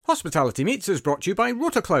Hospitality Meets is brought to you by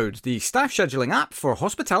RotaCloud, the staff scheduling app for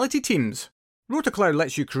hospitality teams. RotaCloud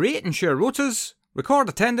lets you create and share rotas, record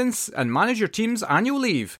attendance, and manage your team's annual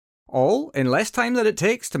leave, all in less time than it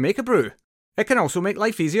takes to make a brew. It can also make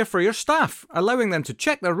life easier for your staff, allowing them to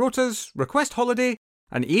check their rotas, request holiday,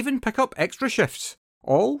 and even pick up extra shifts,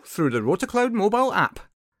 all through the RotaCloud mobile app.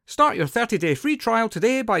 Start your 30-day free trial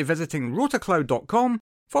today by visiting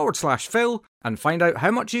rotacloud.com/Phil and find out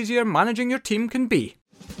how much easier managing your team can be.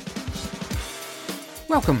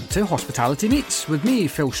 Welcome to Hospitality Meets with me,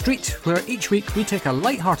 Phil Street, where each week we take a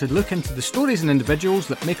light-hearted look into the stories and individuals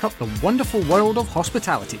that make up the wonderful world of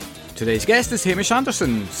hospitality. Today's guest is Hamish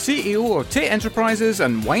Anderson, CEO of Tate Enterprises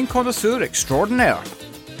and wine connoisseur extraordinaire.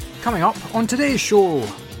 Coming up on today's show,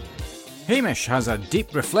 Hamish has a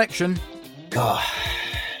deep reflection. God,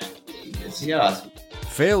 yeah.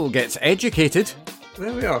 Phil gets educated.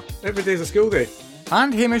 There we are, every day's a school day.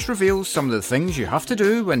 And Hamish reveals some of the things you have to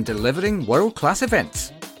do when delivering world-class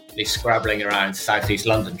events. He's scrabbling around southeast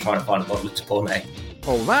London trying to find a bottle of Tournai.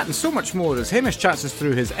 All that and so much more as Hamish chats us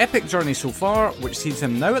through his epic journey so far, which sees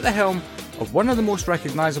him now at the helm of one of the most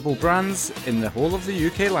recognisable brands in the whole of the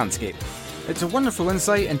UK landscape. It's a wonderful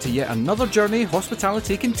insight into yet another journey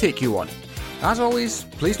hospitality can take you on. As always,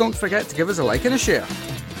 please don't forget to give us a like and a share.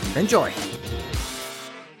 Enjoy.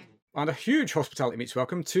 And a huge Hospitality Meets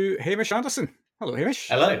welcome to Hamish Anderson. Hello, Hamish.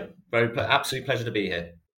 Hello. Absolute pleasure to be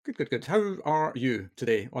here. Good. How are you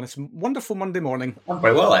today on this wonderful Monday morning? I'm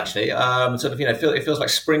very well, actually. It feels like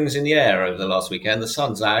spring's in the air over the last weekend. The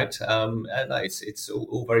sun's out. It's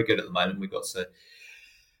all very good at the moment. We've got a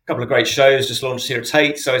couple of great shows just launched here at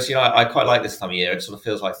Tate. So I quite like this time of year. It sort of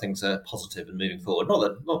feels like things are positive and moving forward.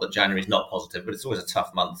 Not that January's not positive, but it's always a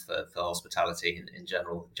tough month for hospitality in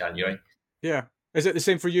general, January. Yeah. Is it the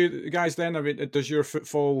same for you guys then? I mean, does your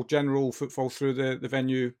general footfall through the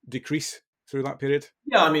venue decrease through that period?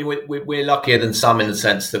 Yeah, I mean, we're luckier than some in the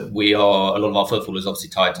sense that a lot of our footfall is obviously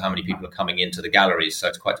tied to how many people are coming into the galleries. So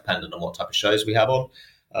it's quite dependent on what type of shows we have on.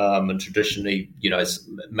 And traditionally,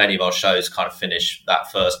 many of our shows kind of finish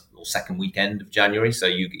that first or second weekend of January. So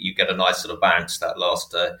you get a nice sort of bounce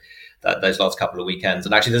those last couple of weekends.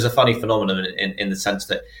 And actually, there's a funny phenomenon in the sense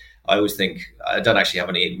that I always think, I don't actually have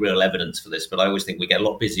any real evidence for this, but I always think we get a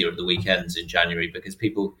lot busier at the weekends in January because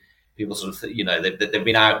people sort of, they've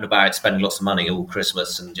been out and about spending lots of money all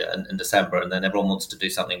Christmas and December, and then everyone wants to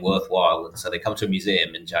do something worthwhile. And so they come to a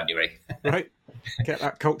museum in January. Right. Get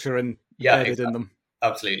that culture embedded in them.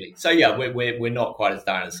 Absolutely. So yeah, we're not quite as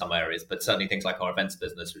down in some areas, but certainly things like our events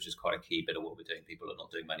business, which is quite a key bit of what we're doing. People are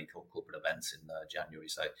not doing many corporate events in January.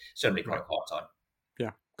 So certainly quite a quiet time.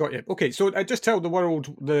 Yeah, got you. Okay, so just tell the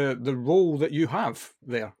world the role that you have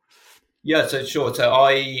there. Yeah, so sure. So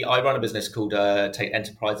I run a business called Tate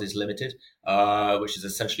Enterprises Limited, which is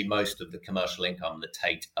essentially most of the commercial income that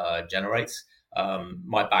Tate generates.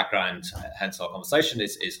 My background, hence our conversation,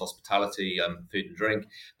 is hospitality, food and drink.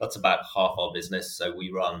 That's about half our business. So we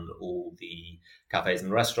run all the cafes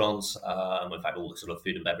and restaurants. We've had all the sort of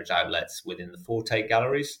food and beverage outlets within the 4 Tate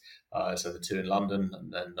galleries. So the 2 in London,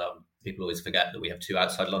 and then people always forget that we have 2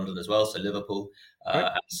 outside London as well. So Liverpool and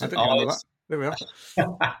St Ives. There we are.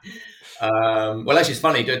 Well, actually, it's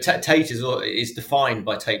funny. Tate is defined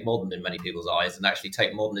by Tate Modern in many people's eyes, and actually,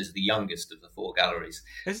 Tate Modern is the youngest of the 4 galleries.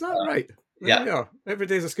 Is that right? There we are. Every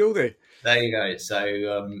day's a school day. There you go. So,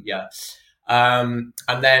 and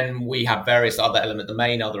then we have various other elements, the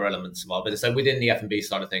main other elements of our business. So within the F&B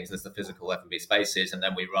side of things, there's the physical F&B spaces, and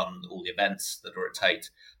then we run all the events that are at Tate.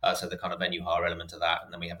 So the kind of venue hire element of that,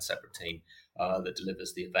 and then we have a separate team that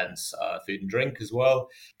delivers the events, food and drink as well.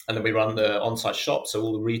 And then we run the on-site shop, so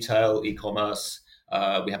all the retail, e-commerce.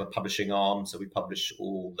 We have a publishing arm, so we publish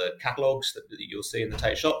all the catalogues that you'll see in the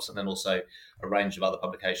Tate shops, and then also a range of other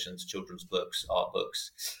publications, children's books, art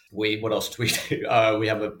books. What else do we do? We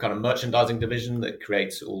have a kind of merchandising division that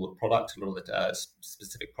creates all the product. A lot of the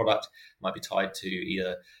specific product might be tied to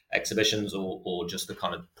either exhibitions or just the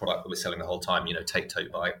kind of product that we're selling the whole time, Tate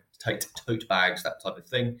tote bags, that type of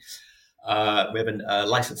thing. We have a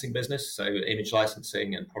licensing business, so image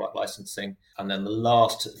licensing and product licensing. And then the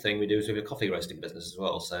last thing we do is we have a coffee roasting business as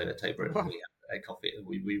well. So at Tate Britain, we have a coffee.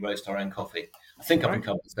 We roast our own coffee. I think I've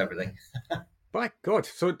encompassed everything. By God.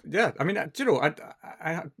 So, yeah, I mean, I'm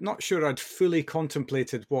not sure I'd fully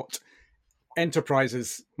contemplated what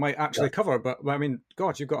enterprises might actually cover. But, I mean,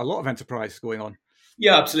 God, you've got a lot of enterprise going on.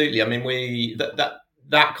 Yeah, absolutely. I mean,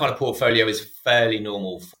 that kind of portfolio is fairly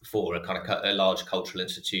normal for a kind of a large cultural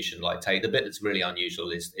institution like Tate. The bit that's really unusual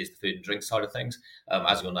is the food and drink side of things.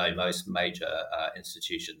 As you'll know, most major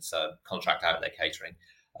institutions contract out their catering.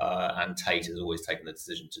 And Tate has always taken the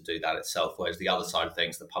decision to do that itself, whereas the other side of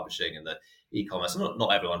things, the publishing and the e-commerce.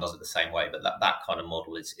 Not everyone does it the same way, but that kind of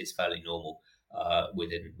model is fairly normal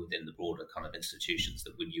within the broader kind of institutions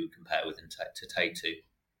that you would compare with to Tate too.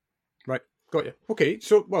 Right, got you. Okay,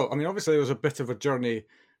 so well, I mean, obviously there was a bit of a journey.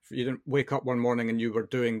 You didn't wake up one morning and you were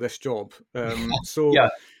doing this job. So Yeah.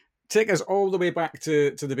 take us all the way back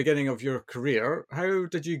to the beginning of your career. How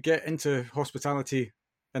did you get into hospitality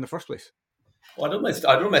in the first place? Well,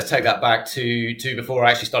 I'd almost take that back to before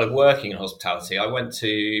I actually started working in hospitality.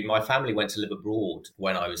 My family went to live abroad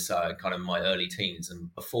when I was kind of in my early teens,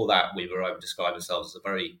 and before that, I would describe ourselves as a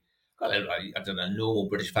very, I don't know, normal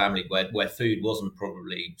British family where food wasn't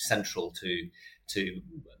probably central to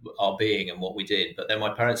our being and what we did. But then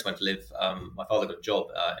my parents went to live. My father got a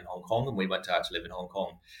job in Hong Kong, and we went out to live in Hong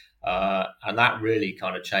Kong. And that really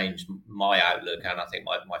kind of changed my outlook, and I think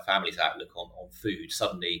my family's outlook on food.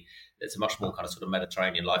 Suddenly, it's a much more kind of sort of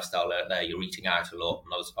Mediterranean lifestyle there. You're eating out a lot,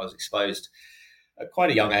 and I was exposed at quite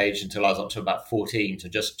a young age until I was up to about 14 to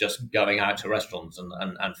just going out to restaurants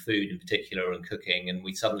and food in particular and cooking. And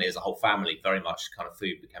we suddenly, as a whole family, very much kind of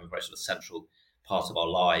food became a very sort of central part of our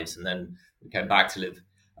lives. And then we came back to live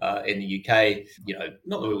in the UK,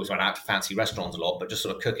 not that we always went out to fancy restaurants a lot, but just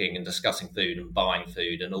sort of cooking and discussing food and buying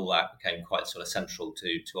food and all that became quite sort of central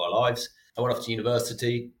to our lives. I went off to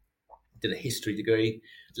university, did a history degree,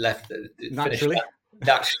 Naturally.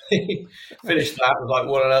 Finished that. Was like,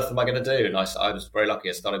 what on earth am I going to do? And I was very lucky.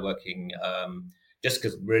 I started working just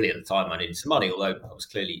because really at the time I needed some money, although I was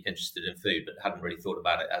clearly interested in food, but hadn't really thought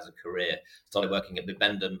about it as a career. Started working at the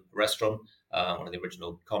Bibendum restaurant, one of the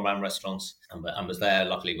original Conran restaurants, and was there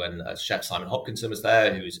luckily when Chef Simon Hopkinson was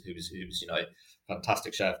there, who was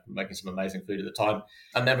fantastic chef, making some amazing food at the time.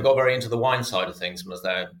 And then we got very into the wine side of things when I was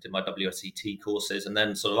there, did my WSET courses. And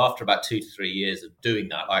then sort of after about 2 to 3 years of doing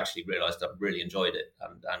that, I actually realized I really enjoyed it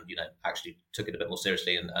and actually took it a bit more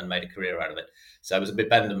seriously and made a career out of it. So I was at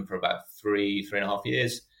Bibendum for about 3.5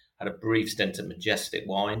 years. Had a brief stint at Majestic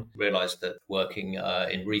Wine, realised that working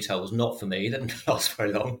in retail was not for me, that didn't last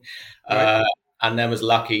very long. Right. And then was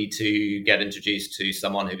lucky to get introduced to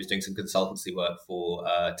someone who was doing some consultancy work for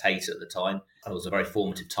Tate at the time. It was a very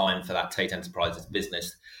formative time for that Tate Enterprises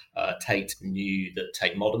business. Tate knew that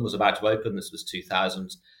Tate Modern was about to open. This was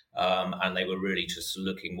 2000. And they were really just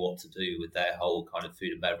looking what to do with their whole kind of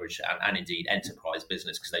food and beverage and indeed enterprise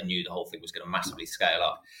business, because they knew the whole thing was going to massively scale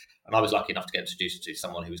up. And I was lucky enough to get introduced to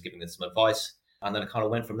someone who was giving them some advice. And then it kind of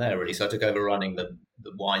went from there, really. So I took over running the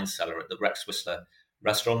wine cellar at the Rex Whistler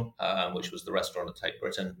restaurant, which was the restaurant at Tate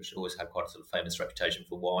Britain, which always had quite a sort of famous reputation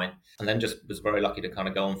for wine. And then just was very lucky to kind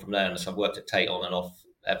of go on from there. And so I've worked at Tate on and off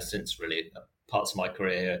ever since, really. Parts of my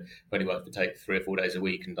career, I've only worked for Tate 3 or 4 days a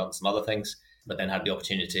week and done some other things, but then had the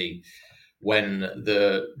opportunity when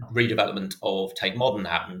the redevelopment of Tate Modern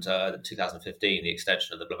happened in 2015, the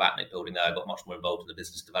extension of the Blavatnik building there, I got much more involved in the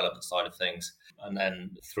business development side of things. And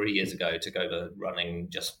then 3 years ago, took over running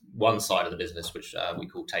just one side of the business, which we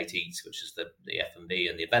call Tate Eats, which is the F&B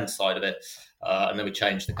and the event side of it. And then we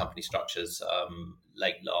changed the company structures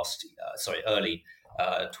early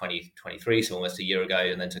 2023, so almost a year ago,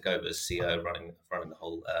 and then took over as CEO running the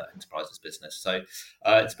whole enterprises business. So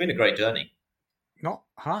it's been a great journey. Not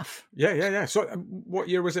half. Yeah. So what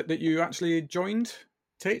year was it that you actually joined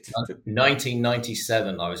Tate?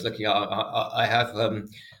 1997. I was looking at, I have, I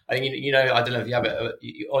think, I don't know if you have it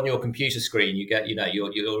on your computer screen, you get,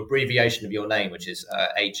 your abbreviation of your name, which is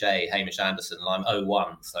HA, Hamish Anderson, and I'm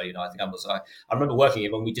 01. So, I think I remember working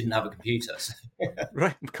here when we didn't have a computer. So.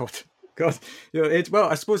 Right. God. Well,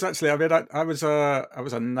 I suppose actually, I mean, I was a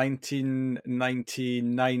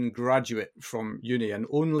 1999 graduate from uni, and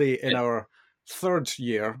only in our third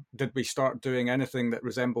year did we start doing anything that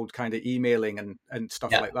resembled kind of emailing and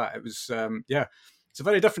stuff like that. It was it's a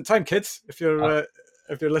very different time, kids, if you're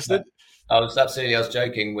listening. I was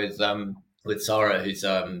joking with Sarah, who's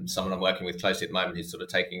someone I'm working with closely at the moment, who's sort of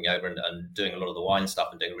taking over and doing a lot of the wine stuff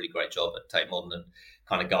and doing a really great job at Tate Modern and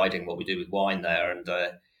kind of guiding what we do with wine there. And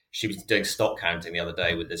she was doing stock counting the other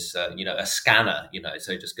day with this, a scanner,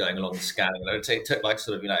 so just going along and scanning. It took like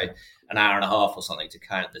sort of, an hour and a half or something to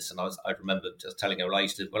count this. And I remember just telling her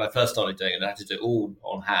when I first started doing it, I had to do it all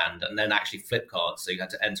on hand and then actually flip cards. So you had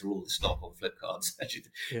to enter all the stock on flip cards. She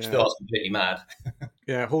thought I was completely mad.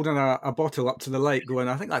 Yeah, holding a bottle up to the light going,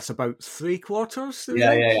 I think that's about 3/4.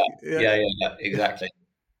 Yeah, exactly.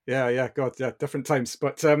 Yeah, God, yeah, different times.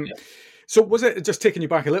 But so was it, just taking you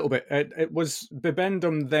back a little bit, it was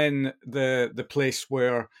Bibendum then the place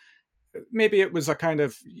where maybe it was a kind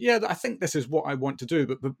of, I think this is what I want to do,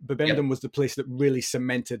 but Bibendum was the place that really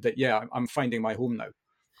cemented that, I'm finding my home now.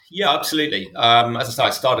 Yeah, absolutely. As I say, I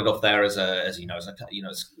started off there as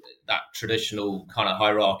that traditional kind of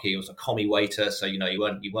hierarchy. It was a commie waiter, so you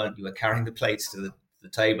were carrying the plates to the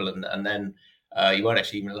table, and then you weren't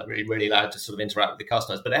actually even really allowed to sort of interact with the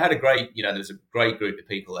customers. But it had a great, there was a great group of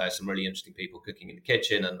people there, some really interesting people cooking in the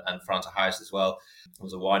kitchen and front of house as well. There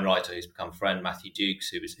was a wine writer who's become a friend, Matthew Dukes,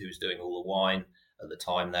 who was doing all the wine at the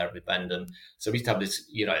time there with Bendon. So we used to have this,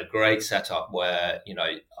 great setup where,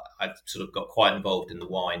 I sort of got quite involved in the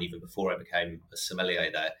wine even before I became a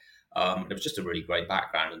sommelier there. It was just a really great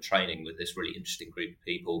background and training with this really interesting group of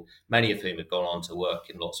people, many of whom had gone on to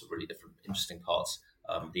work in lots of really different, interesting parts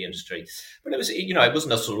of the industry. But it was, it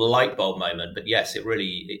wasn't a sort of light bulb moment, but yes,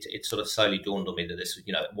 it sort of slowly dawned on me that this,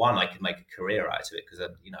 one, I could make a career out of it because,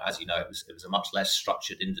 as you know, it was a much less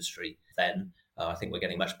structured industry then. I think we're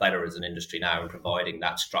getting much better as an industry now in providing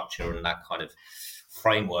that structure and that kind of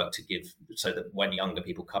framework to give, so that when younger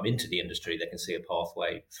people come into the industry, they can see a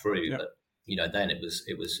pathway through. Yeah. But then it was.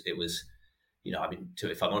 I mean,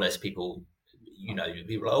 if I'm honest, people were like,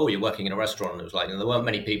 oh, you're working in a restaurant. And it was like, and there weren't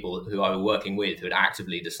many people who I was working with who had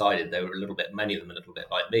actively decided they were many of them a little bit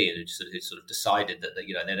like me, and who sort of decided that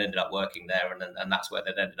they'd ended up working there, and that's where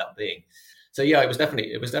they'd ended up being. So yeah, it was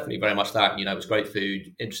definitely very much that. It was great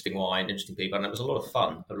food, interesting wine, interesting people, and it was a lot of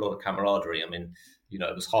fun, a lot of camaraderie. I mean,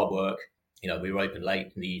 it was hard work. We were open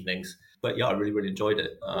late in the evenings, but yeah, I really, really enjoyed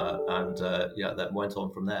it, and that went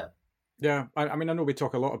on from there. Yeah, I mean, I know we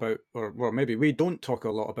talk a lot about, or well, maybe we don't talk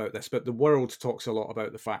a lot about this, but the world talks a lot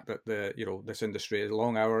about the fact that this industry is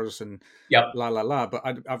long hours and la la la. But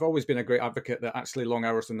I've always been a great advocate that actually long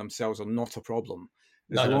hours in themselves are not a problem,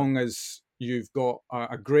 as long as you've got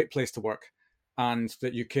a great place to work and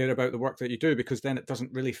that you care about the work that you do, because then it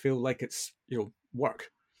doesn't really feel like it's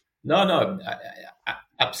work. No,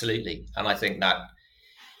 absolutely, and I think that.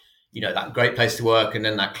 That great place to work, and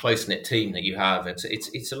then that close knit team that you have.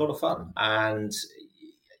 It's a lot of fun, and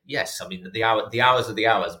yes, I mean the hours are the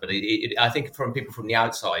hours, but I think from people from the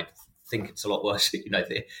outside think it's a lot worse. Think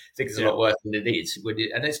it's a lot worse than it is,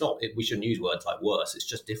 and it's not. We shouldn't use words like worse. It's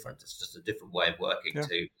just different. It's just a different way of working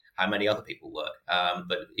to how many other people work,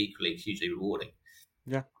 but equally hugely rewarding.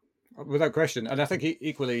 Yeah. Without question, and I think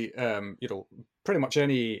equally, pretty much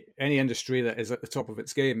any industry that is at the top of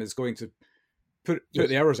its game is going to put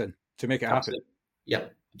the hours in to make it happen. Yeah,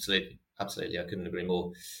 absolutely. I couldn't agree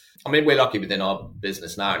more. I mean, we're lucky within our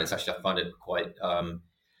business now, and it's actually, I find it quite,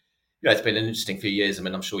 it's been an interesting few years. I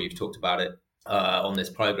mean, I'm sure you've talked about it on this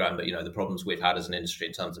program, but the problems we've had as an industry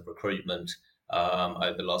in terms of recruitment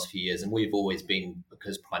over the last few years, and we've always been,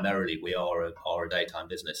 because primarily we are a daytime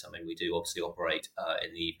business. I mean, we do obviously operate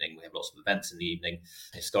in the evening. We have lots of events in the evening.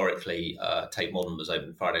 Historically, Tate Modern was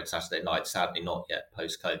open Friday and Saturday night. Sadly, not yet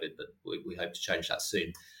post-COVID, but we hope to change that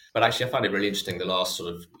soon. But actually, I find it really interesting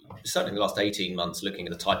certainly the last 18 months, looking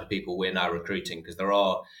at the type of people we're now recruiting, because there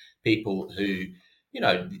are people who,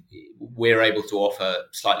 we're able to offer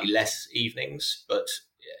slightly less evenings,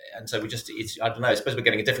 and so I don't know, I suppose we're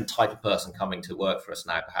getting a different type of person coming to work for us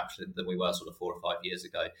now, perhaps, than we were sort of 4 or 5 years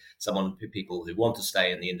ago. People who want to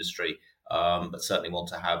stay in the industry, but certainly want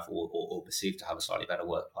to have or perceive to have a slightly better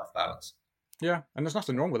work-life balance. Yeah, and there's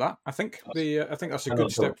nothing wrong with that. I think that's a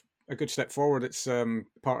good step. A good step forward. It's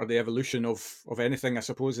part of the evolution of anything, I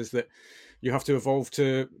suppose, is that you have to evolve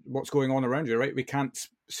to what's going on around you, right? We can't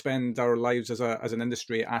spend our lives as an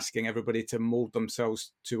industry asking everybody to mold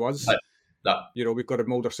themselves to us. No. We've got to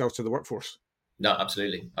mold ourselves to the workforce. No,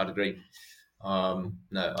 absolutely. I'd agree. To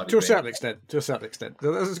a certain extent.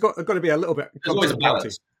 There's got to be a little bit. There's always a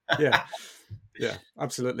balance. Yeah,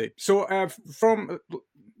 absolutely. So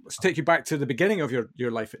let's take you back to the beginning of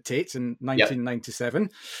your life at Tate in 1997.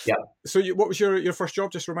 Yeah. So what was your first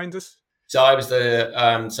job? Just remind us. So I was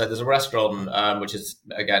so there's a restaurant, which is,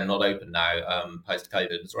 again, not open now, post-COVID.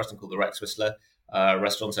 There's a restaurant called the Rex Whistler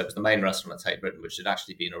restaurant. So it was the main restaurant at Tate Britain, which had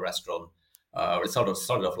actually been a restaurant. It started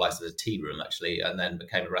off like as a tea room, actually, and then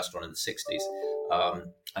became a restaurant in the 60s.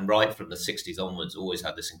 And right from the 60s onwards, always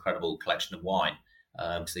had this incredible collection of wine.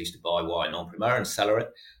 Because they used to buy wine en primeur and cellar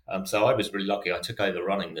it. So I was really lucky. I took over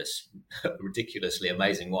running this ridiculously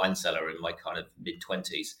amazing wine cellar in my kind of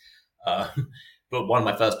mid-20s. But one of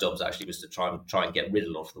my first jobs actually was to try and get rid of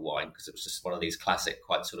a lot of the wine, because it was just one of these classic,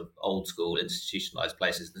 quite sort of old school, institutionalized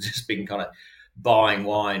places that just been kind of buying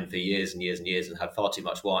wine for years and years and years and had far too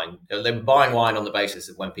much wine. They were buying wine on the basis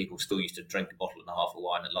of when people still used to drink a bottle and a half of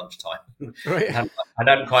wine at lunchtime. Right. And I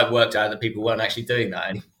hadn't quite worked out that people weren't actually doing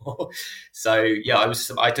that anymore. So yeah,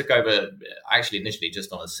 I took over actually initially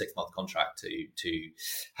just on a 6-month contract to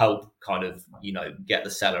help kind of get the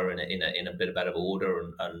cellar in a bit of better order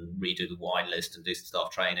and redo the wine list and do some staff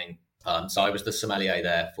training. So I was the sommelier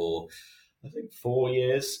there for I think 4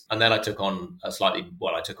 years. And then I took on a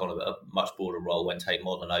much broader role when Tate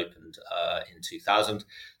Modern opened in 2000.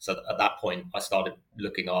 So at that point, I started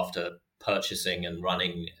looking after purchasing and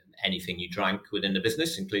running anything you drank within the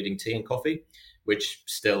business, including tea and coffee, which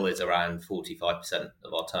still is around 45%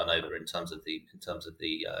 of our turnover in terms of the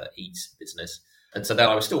eats business. And so then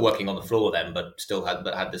I was still working on the floor then, but still had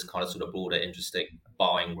this kind of sort of broader, interesting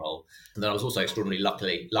buying role. And then I was also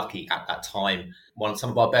extraordinarily lucky at that time. Some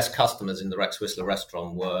of our best customers in the Rex Whistler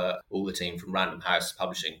restaurant were all the team from Random House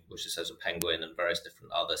Publishing, which is a Penguin and various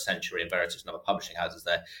different other Century and various different other publishing houses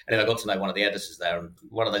there. And then I got to know one of the editors there, and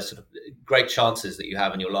one of those sort of great chances that you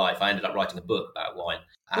have in your life, I ended up writing a book about wine.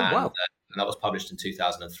 Oh, wow. And that was published in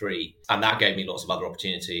 2003. And that gave me lots of other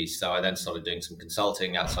opportunities. So I then started doing some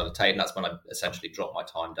consulting outside of Tate. And that's when I essentially dropped my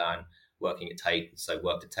time down working at Tate. So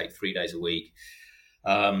worked at Tate 3 days a week.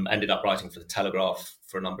 Ended up writing for the Telegraph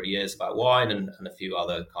for a number of years about wine and a few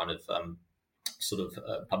other kind of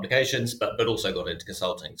publications, but also got into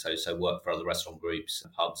consulting. So worked for other restaurant groups,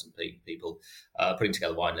 pubs and people, putting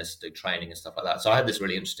together wine lists, doing training and stuff like that. So I had this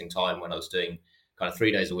really interesting time when I was doing kind of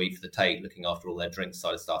 3 days a week for the Tate, looking after all their drinks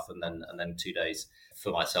side of stuff, and then 2 days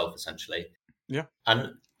for myself essentially. Yeah.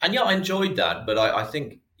 And yeah, I enjoyed that, but I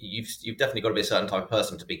think you've definitely got to be a certain type of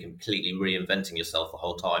person to be completely reinventing yourself the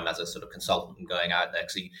whole time as a sort of consultant and going out there.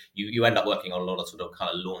 Because you end up working on a lot of sort of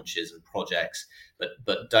kind of launches and projects, but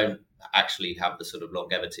don't actually have the sort of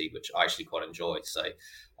longevity, which I actually quite enjoy. So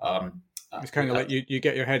it's kind of like you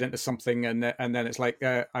get your head into something and then it's like,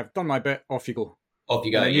 I've done my bit, off you go. Off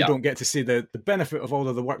you go. And you don't get to see the benefit of all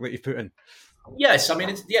of the work that you've put in. Yes, I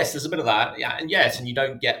mean, there's a bit of that, yeah, and you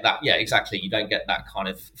don't get that, yeah, exactly. You don't get that kind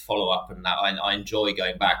of follow up, and that I enjoy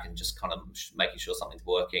going back and just kind of making sure something's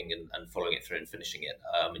working and following it through and finishing it.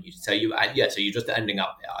 So you're just ending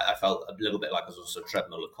up. I felt a little bit like I was also a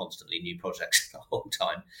treadmill of constantly new projects the whole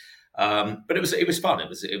time. But it was fun. It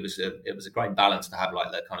was a great balance to have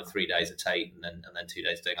like the kind of 3 days at Tate and then 2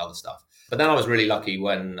 days doing other stuff. But then I was really lucky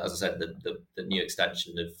when, as I said, the new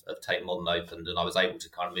extension of Tate Modern opened, and I was able to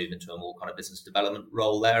kind of move into a more kind of business development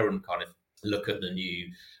role there and kind of look at the new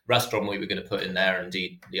restaurant we were going to put in there.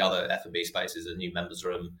 Indeed, the other F&B spaces, a new members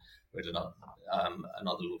room, with another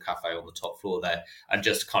little cafe on the top floor there, and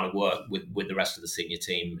just kind of work with the rest of the senior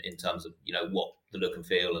team in terms of what the look and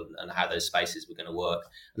feel and how those spaces were going to work.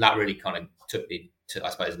 And that really kind of took me to, I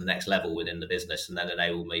suppose, the next level within the business, and then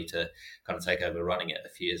enabled me to kind of take over running it a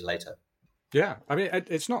few years later. Yeah, I mean,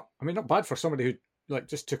 it's not bad for somebody who like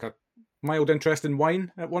just took a mild interest in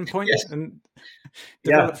wine at one point and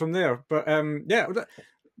developed from there. But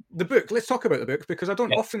the book, let's talk about the book, because I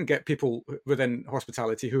don't often get people within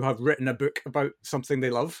hospitality who have written a book about something they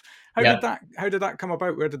love. How did that come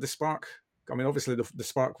about? Where did the spark? I mean, obviously the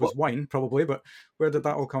spark was wine, probably, but where did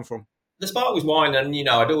that all come from? The spark was wine, and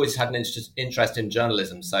I'd always had an interest in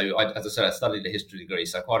journalism. So, as I said, I studied a history degree,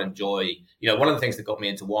 so I quite enjoy. One of the things that got me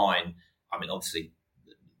into wine, I mean, obviously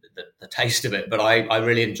the taste of it, but I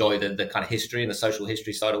really enjoy the kind of history and the social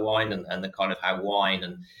history side of wine, and the kind of how wine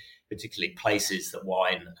and particularly places that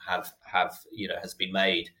wine has been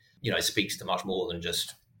made, speaks to much more than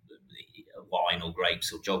just wine or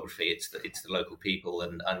grapes or geography. It's the local people,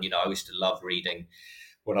 and I used to love reading.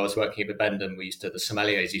 When I was working at Bendham, the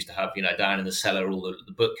sommeliers used to have, down in the cellar all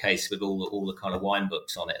the bookcase with all the kind of wine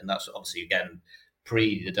books on it, and that's obviously again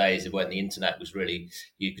pre the days of when the internet was really,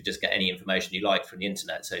 you could just get any information you liked from the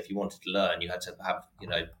internet. So if you wanted to learn, you had to have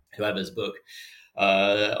whoever's book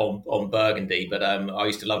on Burgundy. But I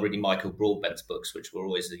used to love reading Michael Broadbent's books, which were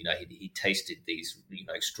always, he tasted these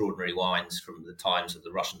extraordinary wines from the times of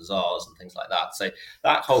the Russian Tsars and things like that. So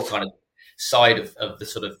that whole kind of side of the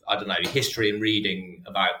sort of, I don't know, history and reading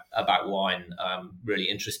about wine really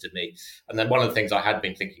interested me. And then one of the things I had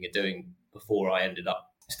been thinking of doing before I ended up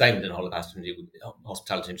staying within the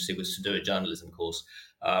hospitality industry was to do a journalism course,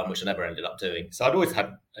 which I never ended up doing. So I'd always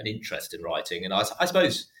had an interest in writing, and I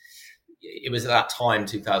suppose it was at that time,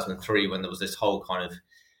 2003, when there was this whole kind of,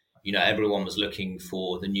 everyone was looking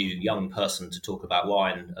for the new young person to talk about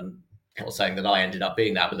wine. And I'm not saying that I ended up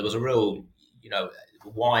being that, but there was a real,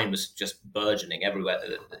 wine was just burgeoning everywhere.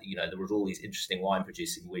 There was all these interesting wine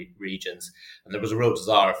producing regions, and there was a real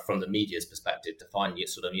desire from the media's perspective to find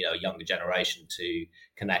a younger generation to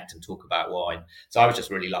connect and talk about wine. So I was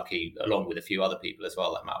just really lucky, along with a few other people as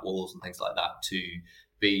well, like Matt Walls and things like that, to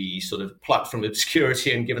be sort of plucked from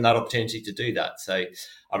obscurity and given that opportunity to do that. So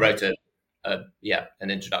I wrote an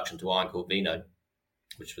introduction to wine called Vino,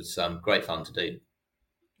 which was great fun to do.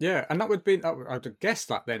 Yeah, and that would be, I'd guess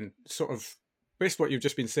that then sort of, based on what you've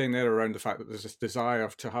just been saying there around the fact that there's this desire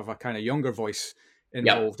to have a kind of younger voice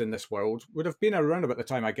involved in this world, would have been around about the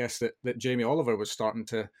time, I guess, that Jamie Oliver was starting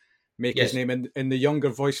to make his name in the younger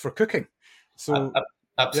voice for cooking. So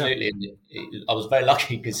absolutely, I was very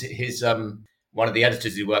lucky because his one of the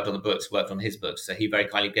editors who worked on the books worked on his books, so he very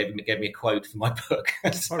kindly gave me a quote for my book.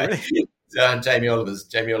 So, really? Jamie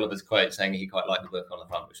Oliver's quote saying he quite liked the book on the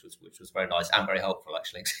front, which was very nice and very helpful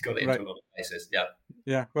actually. Got it into a lot of places.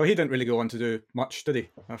 Yeah. Well, he didn't really go on to do much, did he?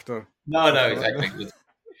 After exactly.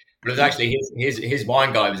 But it was actually his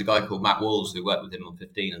wine guy was a guy called Matt Walls who worked with him on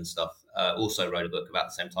 15 and stuff. Also wrote a book about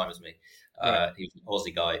the same time as me. He was an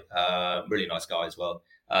Aussie guy, really nice guy as well.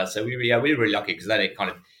 So we were really lucky because then it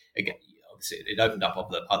kind of obviously it opened up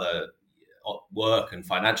other work and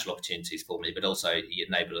financial opportunities for me, but also it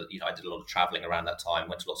enabled. I did a lot of traveling around that time,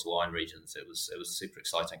 went to lots of wine regions. It was super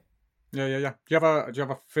exciting. Yeah. Do you have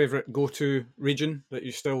a favorite go-to region that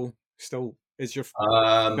you still is your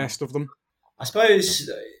best of them? I suppose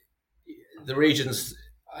the regions,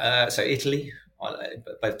 so Italy,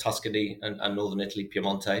 both Tuscany and northern Italy,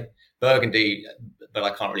 Piemonte, Burgundy, but I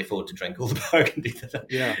can't really afford to drink all the Burgundy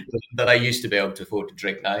that I used to be able to afford to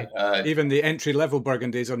drink now. Even the entry-level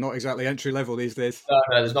Burgundies are not exactly entry-level these days. No,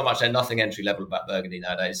 there's nothing entry-level about Burgundy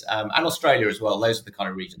nowadays. And Australia as well. Those are the kind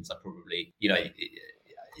of regions I probably, you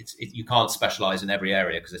can't specialise in every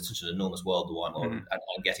area because it's such an enormous world, the wine world, and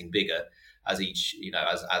getting bigger as each,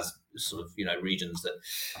 as sort of, regions that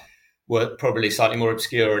were probably slightly more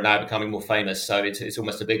obscure are now becoming more famous. So it's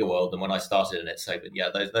almost a bigger world than when I started in it. So, but yeah,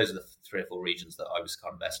 those are the 3 or 4 regions that I was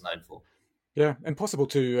kind of best known for. Yeah, impossible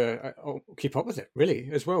to keep up with it, really,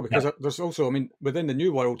 as well, because there's also, within the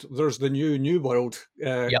new world, there's the new world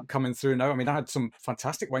coming through now. I had some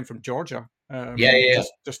fantastic wine from Georgia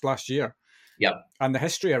just last year. Yeah. And the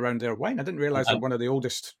history around their wine, I didn't realise they're one of the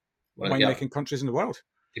oldest winemaking countries in the world.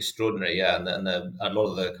 Extraordinary, yeah. And a lot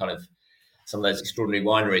of the kind of some of those extraordinary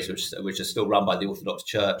wineries, which are still run by the Orthodox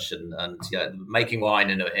Church, and making wine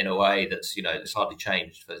in a way that's it's hardly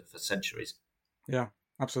changed for centuries. Yeah,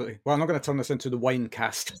 absolutely. Well, I'm not going to turn this into the wine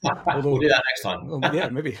cast. We'll do that next time. Yeah,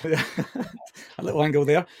 maybe a little angle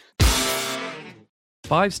there.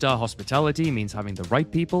 5-star hospitality means having the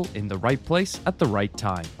right people in the right place at the right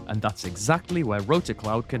time, and that's exactly where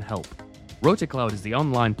RotaCloud can help. RotaCloud is the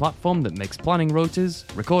online platform that makes planning rotas,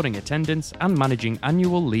 recording attendance, and managing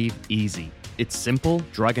annual leave easy. Its simple,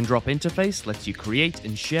 drag-and-drop interface lets you create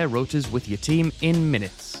and share rotas with your team in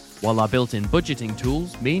minutes, while our built-in budgeting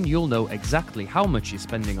tools mean you'll know exactly how much you're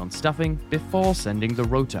spending on staffing before sending the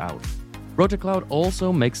rota out. RotaCloud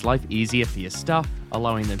also makes life easier for your staff,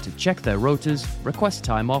 allowing them to check their rotas, request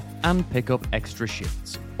time off, and pick up extra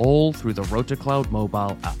shifts, all through the RotaCloud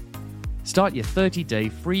mobile app. Start your 30-day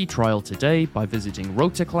free trial today by visiting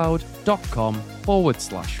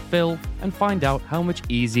rotacloud.com/Phil and find out how much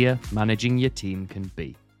easier managing your team can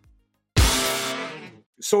be.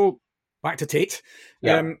 So, back to Tate.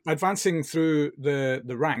 Advancing through the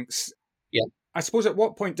ranks. Yeah. I suppose at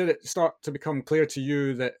what point did it start to become clear to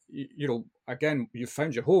you that, again, you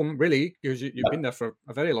found your home, really, because you've been there for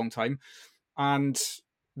a very long time, and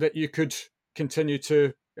that you could continue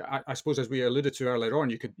to, I suppose, as we alluded to earlier on,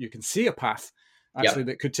 you can see a path actually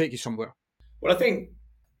that could take you somewhere. Well, I think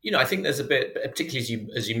there's a bit, particularly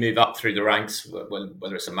as you move up through the ranks,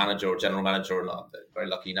 whether it's a manager or general manager or not. Very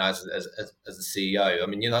lucky now as the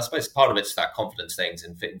CEO. I suppose part of it's that confidence things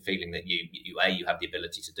and feeling that you have the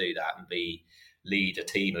ability to do that, and B, lead a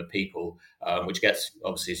team of people, which gets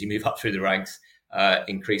obviously as you move up through the ranks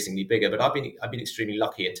increasingly bigger. But I've been extremely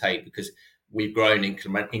lucky at Tate because we've grown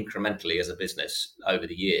incrementally as a business over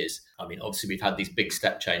the years. Obviously we've had these big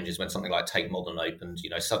step changes when something like Tate Modern opened.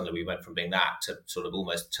 Suddenly we went from being that to sort of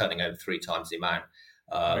almost turning over 3 times the amount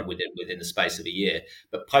within the space of a year.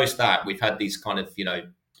 But post that, we've had these kind of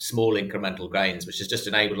small incremental gains, which has just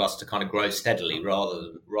enabled us to kind of grow steadily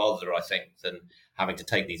rather I think than having to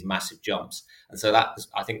take these massive jumps. And so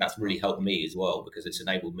I think that's really helped me as well, because it's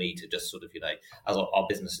enabled me to just sort of, as our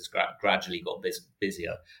business has gradually got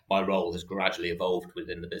busier, my role has gradually evolved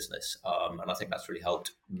within the business. And I think that's really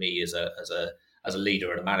helped me as a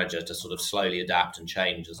leader and a manager to sort of slowly adapt and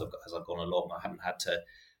change as I've gone along. I haven't had to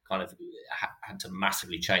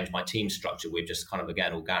massively change my team structure. We've just kind of,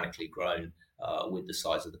 again, organically grown with the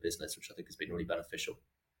size of the business, which I think has been really beneficial.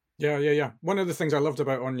 Yeah. One of the things I loved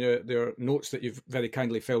about on your notes that you've very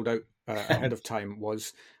kindly filled out ahead of time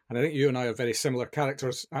was, and I think you and I are very similar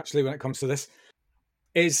characters actually when it comes to this,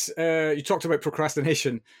 is you talked about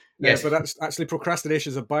procrastination. Yes. But that's actually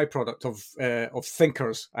procrastination is a byproduct of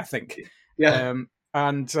thinkers, I think. Yeah.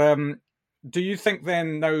 Do you think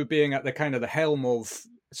then, now being at the kind of the helm of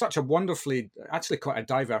such a wonderfully, actually quite a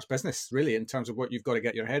diverse business, really, in terms of what you've got to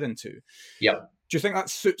get your head into? Yeah. Do you think that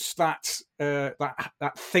suits that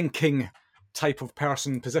thinking type of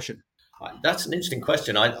person position? That's an interesting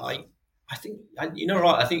question. I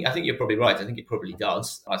Right. I think you're probably right. I think it probably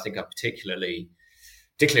does. I think I particularly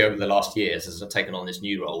over the last years, as I've taken on this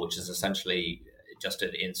new role, which is essentially just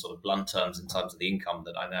in sort of blunt terms, in terms of the income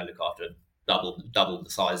that I now look after, double the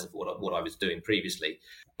size of what I was doing previously.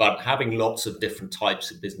 But having lots of different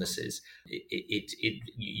types of businesses,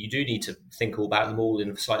 you do need to think about them all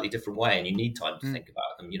in a slightly different way, and you need time to think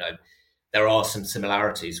about them. There are some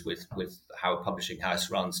similarities with how a publishing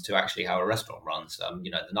house runs to actually how a restaurant runs.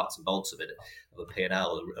 The nuts and bolts of it, of a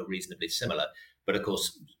P&L, are reasonably similar. But of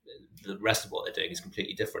course, the rest of what they're doing is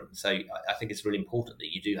completely different. So I think it's really important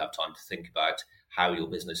that you do have time to think about how your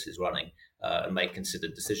business is running and make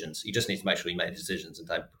considered decisions. You just need to make sure you make decisions and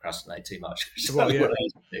don't procrastinate too much. Well, yeah,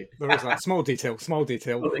 there is that small detail.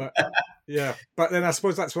 But, yeah, but then I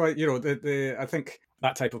suppose that's why, I think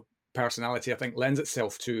that type of personality, I think, lends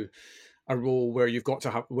itself to a role where you've got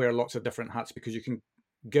to wear lots of different hats, because you can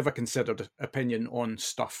give a considered opinion on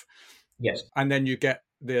stuff. Yes. And then you get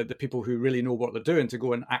the people who really know what they're doing to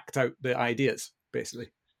go and act out the ideas,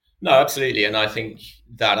 basically. No, absolutely. And I think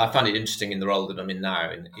that I find it interesting in the role that I'm in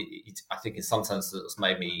now. And I think in some sense that's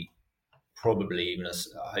made me probably even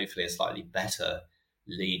hopefully a slightly better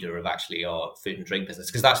leader of actually our food and drink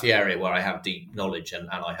business, because that's the area where I have deep knowledge and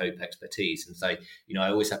I hope expertise. And so, I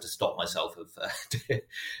always have to stop myself of,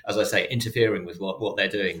 as I say, interfering with what they're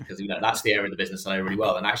doing, because, that's the area of the business I know really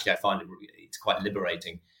well. And actually I find it's quite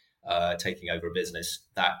liberating taking over a business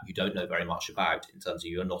that you don't know very much about, in terms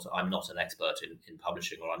of I'm not an expert in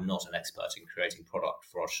publishing, or I'm not an expert in creating product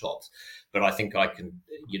for our shops. But I think I can,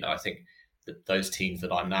 I think that those teams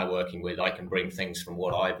that I'm now working with, I can bring things from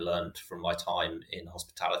what I've learned from my time in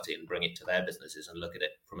hospitality and bring it to their businesses and look at it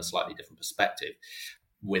from a slightly different perspective,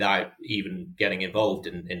 without even getting involved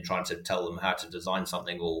in trying to tell them how to design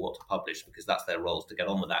something or what to publish, because that's their roles to get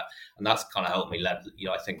on with that. And that's kind of helped me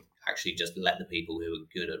I think actually just let the people who are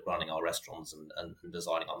good at running our restaurants and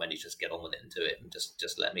designing our menus just get on with it and do it, and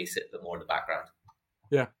just let me sit a bit more in the background.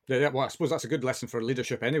 Yeah. Well, I suppose that's a good lesson for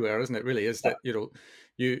leadership anywhere, isn't it? Really, is that you're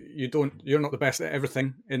not the best at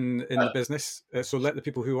everything in the business, so let the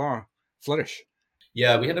people who are flourish.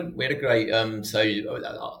 Yeah, we had a great so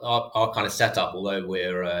our kind of setup. Although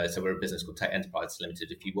we're a business called Tate Enterprises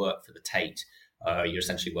Limited. If you work for the Tate, you're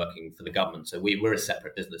essentially working for the government. So we're a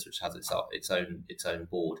separate business which has its own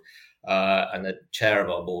board, and the chair of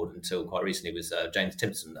our board until quite recently was James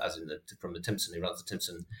Timpson, from the Timpson, who runs the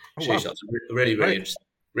Timpson shoe shop. So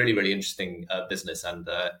really interesting business, and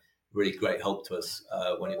really great help to us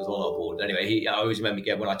when he was on our board. Anyway, I always remember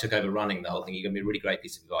when I took over running the whole thing, he gave me a really great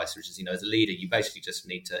piece of advice, which is, as a leader, you basically just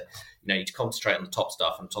need to concentrate on the top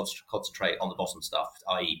stuff and concentrate on the bottom stuff,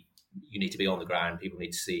 i.e. you need to be on the ground, people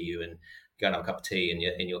need to see you, and go and have a cup of tea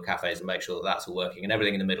in your cafes and make sure that that's all working, and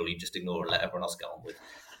everything in the middle you just ignore and let everyone else get on with.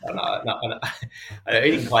 And I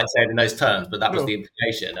didn't quite say it in those terms, but that was the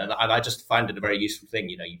implication, and I just found it a very useful thing.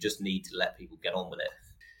 You just need to let people get on with it.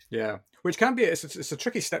 Yeah, which can be it's a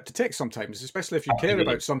tricky step to take sometimes, especially if you care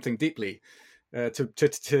about something deeply.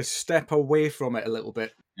 To step away from it a little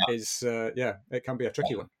bit is it can be a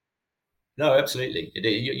tricky one. No, absolutely,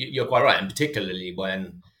 you're quite right, and particularly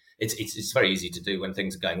when it's very easy to do when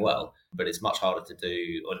things are going well, but it's much harder to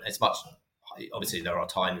do. Obviously there are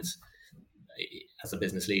times as a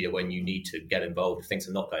business leader when you need to get involved. If things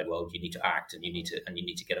are not going well, you need to act, and you need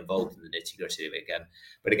to get involved in the nitty-gritty of it again.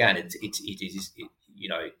 But again, it is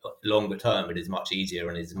longer term, it is much easier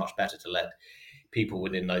and it is much better to let people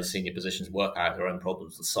within those senior positions work out their own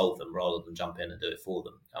problems and solve them, rather than jump in and do it for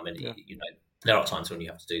them. I mean, there are times when you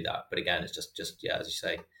have to do that, but again, it's just as you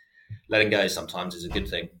say, letting go sometimes is a good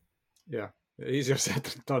thing. Yeah, easier said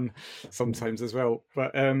than done sometimes as well.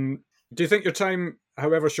 But do you think your time,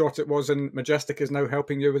 however short it was in Majestic, is now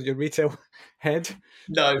helping you with your retail head?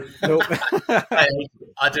 No.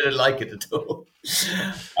 I didn't like it at all.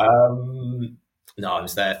 No, I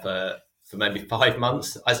was there for maybe 5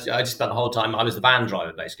 months. I just spent the whole time. I was the van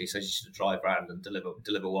driver basically, so I used to drive around and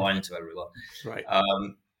deliver wine to everyone. Right.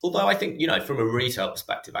 Although I think from a retail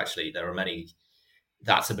perspective, actually there are many.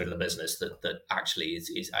 That's a bit of the business that actually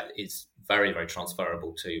is very, very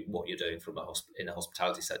transferable to what you're doing in a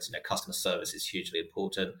hospitality sense. Customer service is hugely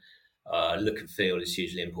important. Look and feel is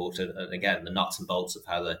hugely important, and again, the nuts and bolts of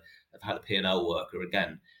how the P&L work are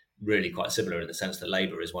again really quite similar, in the sense that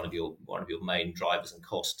labour is one of your main drivers and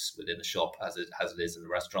costs within the shop, as it is in the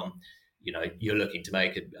restaurant. You're looking to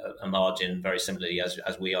make a margin very similarly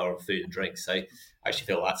as we are on food and drink. So I actually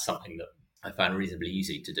feel that's something that I found reasonably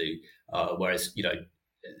easy to do. Whereas,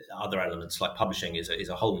 other elements like publishing is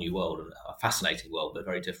a whole new world, and a fascinating world, but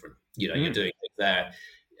very different. You're doing things there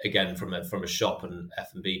again from a shop and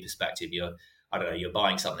F&B perspective. You're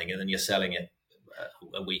buying something and then you're selling it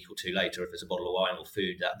a week or two later if there's a bottle of wine or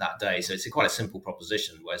food that day. So it's quite a simple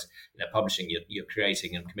proposition. Whereas publishing, you're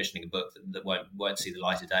creating and commissioning a book that won't see the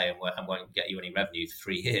light of day and won't get you any revenue for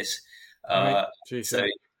 3 years. Right.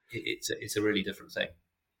 It's a really different thing.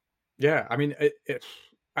 Yeah, I mean,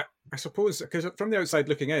 I suppose, because from the outside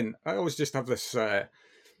looking in, I always just have this, I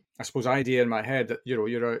suppose, idea in my head that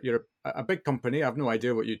you're a big company. I have no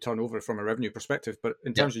idea what you turn over from a revenue perspective, but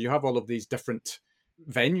in terms of you have all of these different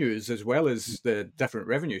venues as well as the different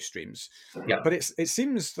revenue streams. Yeah. But it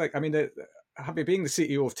seems like, I mean, being the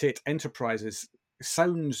CEO of Tate Enterprises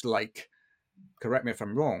sounds like, correct me if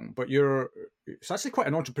I'm wrong, but it's actually quite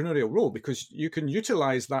an entrepreneurial role, because you can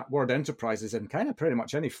utilize that word enterprises in kind of pretty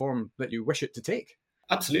much any form that you wish it to take.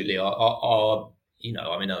 Absolutely. We're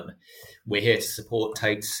here to support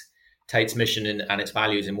Tate's mission and its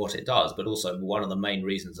values in what it does, but also one of the main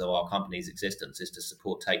reasons of our company's existence is to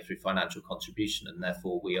support Tate through financial contribution, and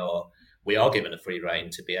therefore we are given a free rein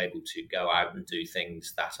to be able to go out and do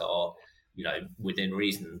things that are within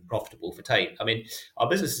reason profitable for Tate. I mean, our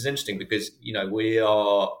business is interesting because we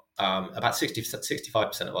are about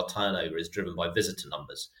 65% of our turnover is driven by visitor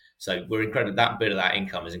numbers. So that bit of that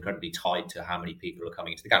income is incredibly tied to how many people are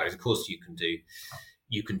coming into the galleries. Of course, you can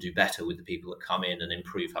do better with the people that come in and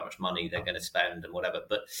improve how much money they're going to spend and whatever.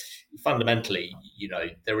 But fundamentally,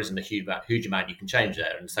 there isn't a huge amount you can change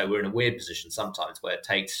there. And so we're in a weird position sometimes where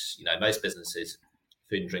Tate's, most businesses,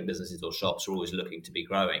 food and drink businesses or shops, are always looking to be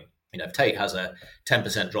growing. If Tate has a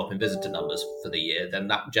 10% drop in visitor numbers for the year, then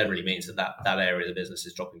that generally means that area of the business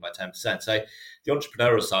is dropping by 10%. So the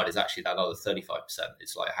entrepreneurial side is actually that other 35%.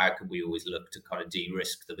 It's like, how can we always look to kind of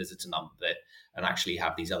de-risk the visitor number bit and actually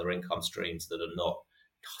have these other income streams that are not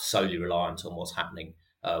solely reliant on what's happening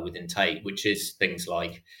within Tate, which is things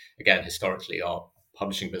like, again, historically, our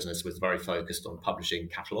publishing business was very focused on publishing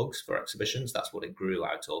catalogues for exhibitions. That's what it grew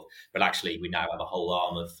out of. But actually, we now have a whole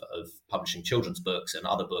arm of publishing children's books and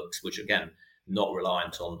other books, which, again, not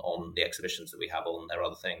reliant on the exhibitions that we have on their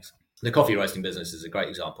other things. The coffee roasting business is a great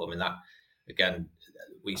example. I mean, that, again,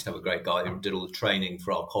 we used to have a great guy who did all the training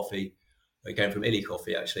for our coffee. He came from Illy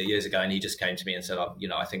Coffee, actually, years ago, and he just came to me and said,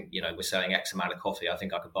 I think, we're selling X amount of coffee. I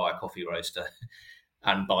think I could buy a coffee roaster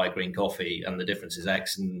and buy green coffee, and the difference is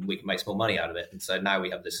X, and we can make some more money out of it. And so now we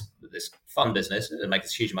have this fun business. It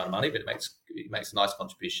makes a huge amount of money, but it makes a nice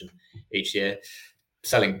contribution each year,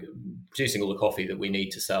 producing all the coffee that we need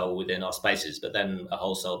to sell within our spaces, but then a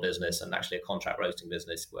wholesale business and actually a contract roasting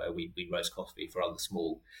business where we roast coffee for other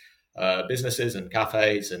small businesses and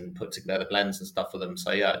cafes and put together blends and stuff for them.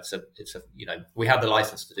 So yeah, it's a we have the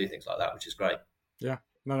license to do things like that, which is great. Yeah,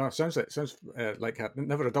 no, it sounds like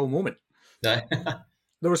never a dull moment. No.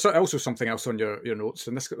 There was also something else on your notes,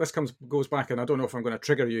 and this goes back, and I don't know if I'm going to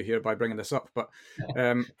trigger you here by bringing this up, but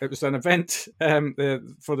it was an event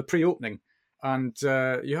for the pre-opening, and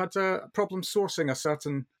you had a problem sourcing a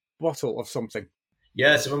certain bottle of something.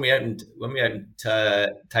 Yeah, so when we opened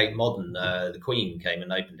Tate Modern, the Queen came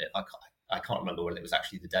and opened it. I can't remember whether it was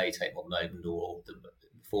actually the day Tate Modern opened or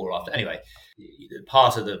before or after. Anyway,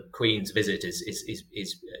 part of the Queen's visit is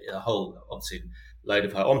a whole, obviously, load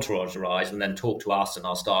of her entourage arrives and then talk to us and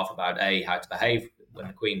our staff about A, how to behave when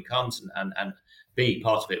the Queen comes, and B,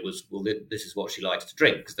 part of it was, well, this is what she likes to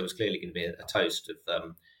drink, because there was clearly going to be a toast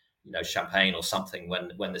of champagne or something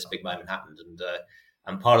when this big moment happened,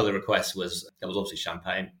 and part of the request was, there was obviously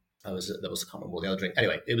champagne, there was I can't remember what the other drink,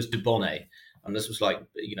 anyway, it was Dubonnet, and this was like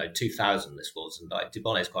 2000 this was, and like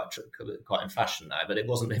Dubonnet is quite in fashion now, but it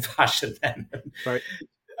wasn't in fashion then. Right.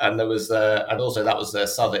 And there was, and also that was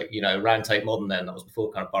Southwark, around Tate Modern then. That was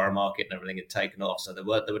before kind of Borough Market and everything had taken off. So there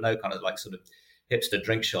were no kind of like sort of hipster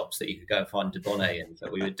drink shops that you could go and find Dubonnet in. So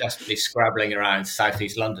we were desperately scrabbling around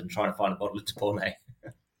southeast London trying to find a bottle of Dubonnet.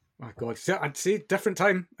 My God, I'd see different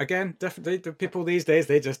time again. Definitely, the people these days,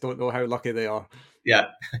 they just don't know how lucky they are.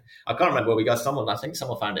 Yeah, I can't remember where we got someone. I think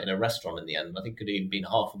someone found it in a restaurant in the end. I think it could have even been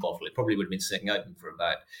half a bottle. It probably would have been sitting open for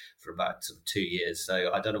about sort of 2 years.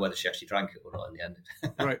 So I don't know whether she actually drank it or not in the end.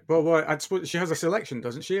 Right. Well, I suppose she has a selection,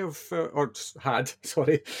 doesn't she? Or had?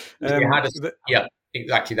 Sorry. Yeah.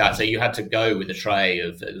 Exactly that. So you had to go with a tray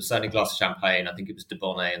of certainly a glass of champagne. I think it was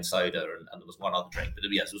Dubonnet and soda, and there was one other drink. But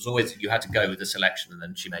yes, it was always, you had to go with the selection, and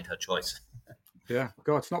then she made her choice. Yeah,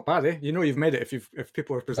 God, it's not bad, eh? You've made it if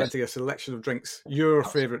people are presenting a selection of drinks, your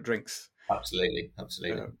favourite drinks. Absolutely.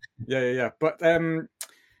 Yeah. But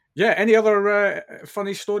any other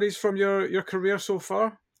funny stories from your career so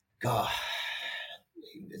far? God,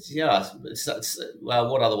 yeah. Well,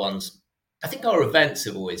 what other ones? I think our events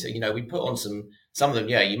have always, we put on some some of them,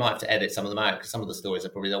 yeah, you might have to edit some of them out because some of the stories I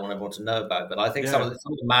probably don't want everyone to know about. But I think some of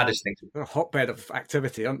the maddest things. They're a hotbed of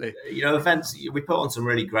activity, aren't they? Events. We put on some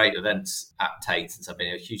really great events at Tate, and so I've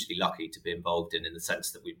been hugely lucky to be involved in the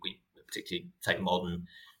sense that we particularly Tate Modern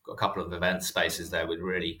got a couple of event spaces there with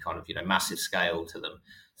really kind of massive scale to them.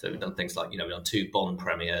 So we've done things like we've done 2 Bond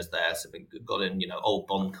premieres there. So we got in old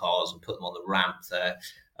Bond cars and put them on the ramp there.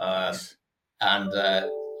 And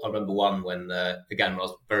I remember one when again, when I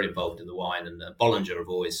was very involved in the wine, and Bollinger have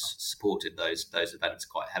always supported those events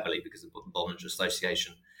quite heavily because of the Bollinger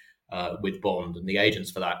Association with Bond, and the agents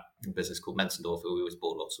for that business called Menzendorf, who we always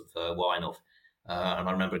bought lots of wine off. And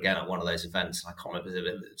I remember again at one of those events, I can't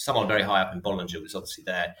remember, someone very high up in Bollinger was obviously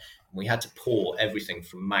there, and we had to pour everything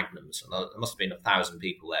from magnums, and there must have been 1,000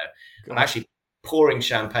 people there. God. And actually pouring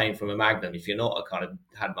champagne from a magnum, if you're not a kind of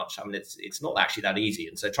had much, I mean, it's not actually that easy.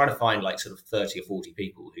 And so trying to find like sort of 30 or 40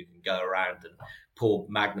 people who can go around and pour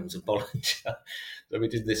magnums of Bollinger. So we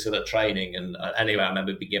did this sort of training, and anyway, I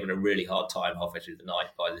remember being given a really hard time halfway through the night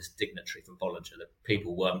by this dignitary from Bollinger that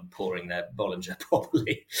people weren't pouring their Bollinger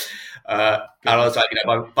properly. And I was like,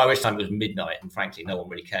 by which time it was midnight, and frankly, no one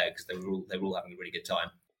really cared because they were all having a really good time.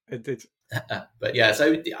 It did. But yeah,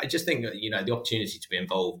 so I just think the opportunity to be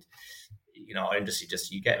involved. Our industry,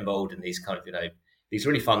 just you get involved in these kind of these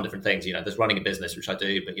really fun different things. There's running a business, which I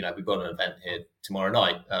do, but we've got an event here tomorrow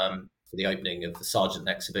night for the opening of the Sargent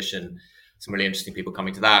exhibition. Some really interesting people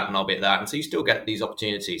coming to that, and I'll be at that. And so you still get these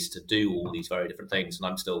opportunities to do all these very different things. And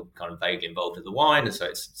I'm still kind of vaguely involved with the wine, and so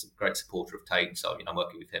it's a great supporter of Tate. So I'm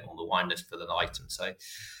working with him on the wine list for the night, and so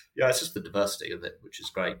it's just the diversity of it, which is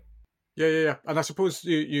great. Yeah. And I suppose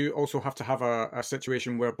you also have to have a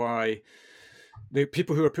situation whereby the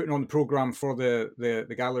people who are putting on the program for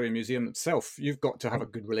the gallery museum itself, you've got to have a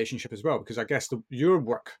good relationship as well, because I guess your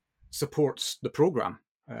work supports the program,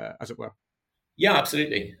 as it were. Yeah,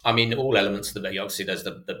 absolutely. I mean, all elements of the video. Obviously, there's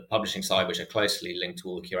the publishing side, which are closely linked to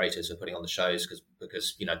all the curators who are putting on the shows,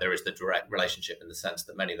 because there is the direct relationship in the sense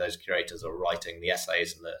that many of those curators are writing the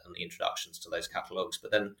essays and the introductions to those catalogues, but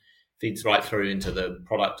then feeds right through into the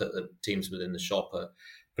product that the teams within the shop are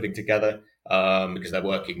putting together, because they're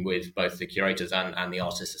working with both the curators and the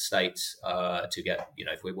artist estates to get,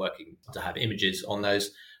 if we're working to have images on those,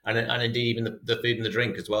 and indeed even the food and the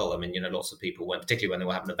drink as well. I mean, lots of people, particularly when they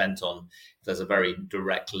will have an event on, if there's a very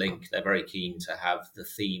direct link, they're very keen to have the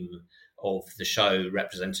theme of the show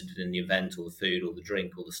represented in the event, or the food or the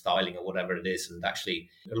drink or the styling or whatever it is. And actually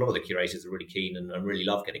a lot of the curators are really keen and really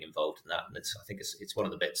love getting involved in that. And I think it's one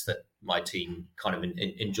of the bits that my team kind of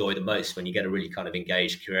enjoy the most, when you get a really kind of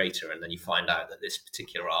engaged curator and then you find out that this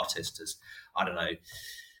particular artist has, I don't know,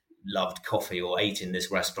 loved coffee or ate in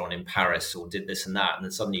this restaurant in Paris or did this and that. And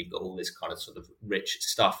then suddenly you've got all this kind of sort of rich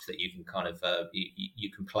stuff that you can kind of,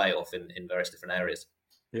 you can play off in various different areas.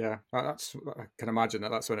 Yeah, I can imagine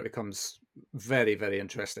that's when it becomes very, very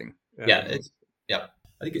interesting. I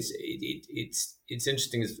think it's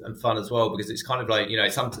interesting and fun as well, because it's kind of like,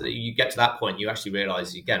 something you get to that point, you actually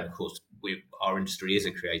realise, again, of course, our industry is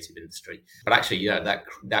a creative industry, but actually,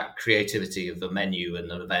 that creativity of the menu and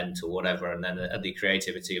an event or whatever, and then the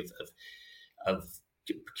creativity of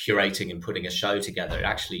curating and putting a show together,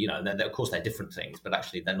 actually, of course they're different things, but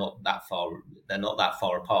actually they're not that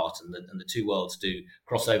far apart, and the two worlds do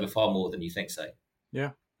cross over far more than you think so.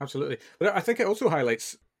 Yeah, absolutely. But I think it also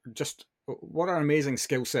highlights just what an amazing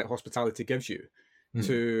skill set hospitality gives you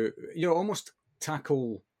to almost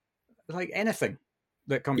tackle like anything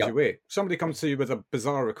that comes your way. Somebody comes to you with a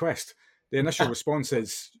bizarre request, the initial response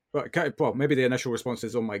is, well, maybe the initial response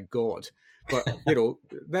is, oh my God. But,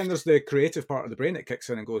 then there's the creative part of the brain that kicks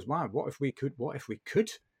in and goes, wow, what if we could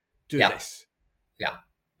do this? Yeah.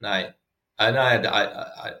 No,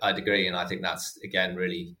 I'd agree. And I think that's, again,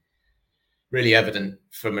 really, really evident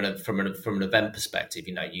from an event perspective.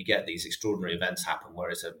 You get these extraordinary events happen where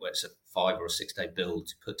it's a 5 or 6 day build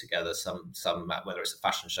to put together some, whether it's a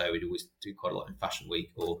fashion show, we always do quite a lot in Fashion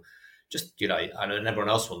Week, or just, and everyone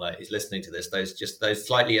else will know is listening to this, those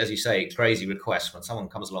slightly, as you say, crazy requests when someone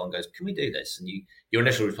comes along and goes, can we do this? And your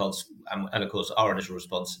initial response, and of course our initial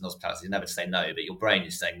response in hospitality is never to say no, but your brain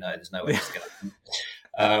is saying no, there's no way it's going to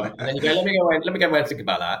happen. And then you go, let me go away and think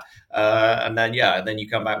about that. And then you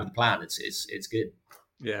come back with a plan. It's good.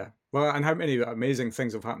 Yeah. Well, and how many amazing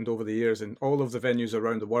things have happened over the years in all of the venues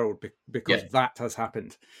around the world because that has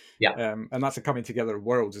happened. Yeah. And that's a coming together of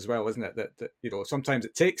worlds as well, isn't it? That sometimes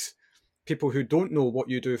it takes people who don't know what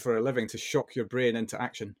you do for a living to shock your brain into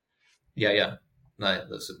action. Yeah. No,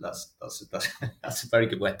 that's a very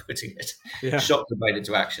good way of putting it. Yeah. Shock the brain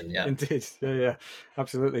into action. Yeah. Indeed. Yeah.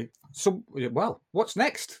 Absolutely. So, well, what's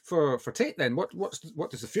next for Tate then? What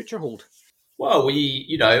does the future hold? Well,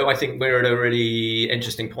 I think we're at a really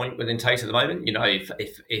interesting point within Tate at the moment.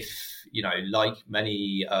 If like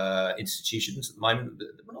many institutions at the moment,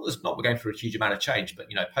 we're going through a huge amount of change, but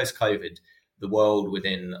post COVID, the world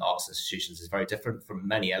within arts institutions is very different from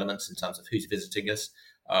many elements in terms of who's visiting us.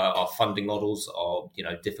 Our funding models are,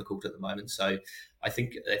 difficult at the moment. So I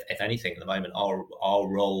think, if anything, at the moment, our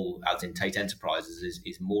role as in Tate Enterprises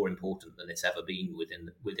is more important than it's ever been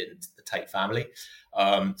within the Tate family.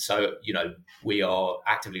 So we are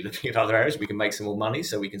actively looking at other areas we can make some more money,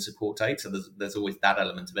 so we can support Tate. So there's always that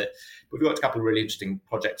element of it. But we've got a couple of really interesting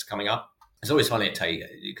projects coming up. It's always funny at Tate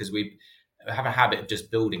because we have a habit of just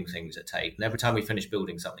building things at Tate, and every time we finish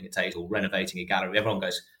building something at Tate or renovating a gallery, everyone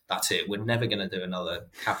goes, "That's it. We're never going to do another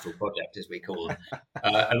capital project," as we call them.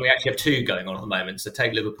 And we actually have two going on at the moment. So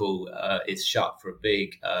Tate Liverpool is shut for a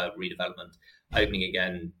big redevelopment, opening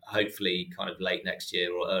again, hopefully kind of late next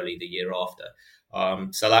year or early the year after.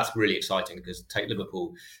 So that's really exciting because Tate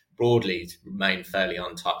Liverpool broadly remained fairly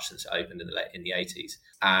untouched since it opened in the 80s.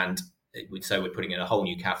 And so we're putting in a whole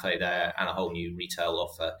new cafe there and a whole new retail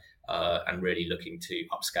offer. And really looking to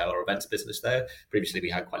upscale our events business there. Previously, we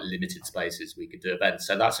had quite limited spaces we could do events.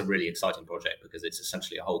 So that's a really exciting project because it's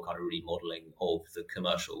essentially a whole kind of remodeling of the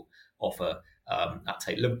commercial offer at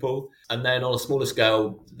Tate Liverpool. And then on a smaller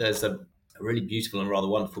scale, there's a really beautiful and rather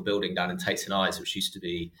wonderful building down in Tate St Ives, which used to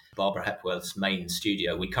be Barbara Hepworth's main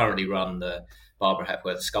studio. We currently run the Barbara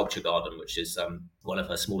Hepworth Sculpture Garden, which is one of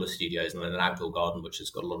her smaller studios, and then an outdoor garden, which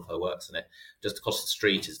has got a lot of her works in it. Just across the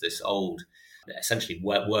street is this old, essentially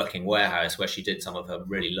working warehouse where she did some of her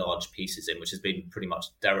really large pieces in, which has been pretty much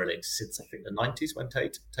derelict since I think the 90s when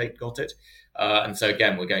Tate got it. And so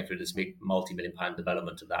again, we're going through this big multi-million-pound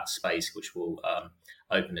development of that space, which will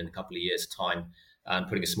open in a couple of years' time, and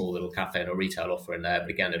putting a small little cafe and a retail offer in there.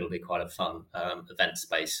 But again, it'll be quite a fun event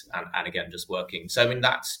space, and again, just working. So I mean,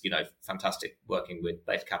 that's fantastic working with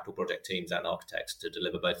both capital project teams and architects to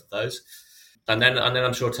deliver both of those. And then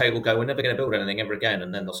I'm sure Tate will go, "We're never going to build anything ever again,"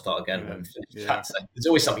 and then they'll start again and finish that. So there's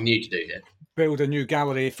always something new to do here. Build a new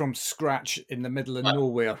gallery from scratch in the middle of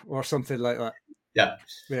nowhere or something like that.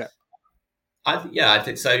 Yeah. I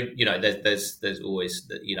think so. There's always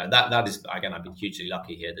that is, again, I've been hugely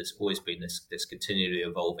lucky here. There's always been this continually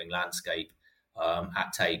evolving landscape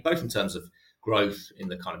at Tate, both in terms of growth in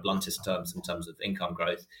the kind of bluntest terms, in terms of income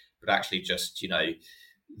growth, but actually just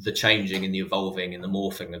the changing and the evolving and the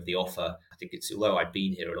morphing of the offer. I think although I've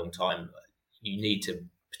been here a long time, you need to,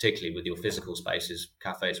 particularly with your physical spaces,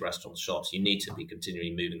 cafes, restaurants, shops, you need to be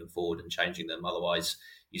continually moving them forward and changing them. Otherwise,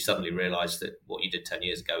 you suddenly realise that what you did 10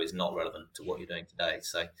 years ago is not relevant to what you're doing today.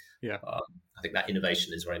 So I think that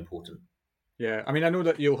innovation is very important. Yeah, I mean, I know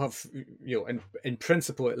that you'll have, in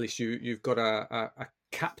principle, at least you've got a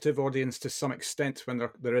captive audience to some extent when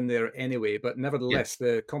they're in there anyway. But nevertheless,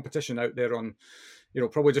 the competition out there on,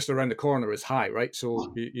 probably just around the corner is high, right?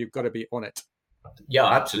 So you've got to be on it. Yeah,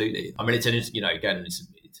 absolutely. I mean,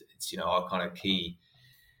 it's our kind of key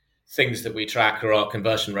things that we track are our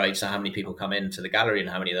conversion rates, and how many people come into the gallery and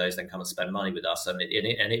how many of those then come and spend money with us. And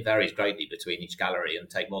it varies greatly between each gallery, and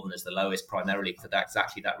Tate Modern is the lowest primarily for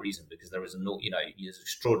exactly that reason, because there is there's an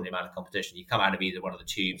extraordinary amount of competition. You come out of either one of the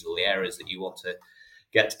tubes or the areas that you want to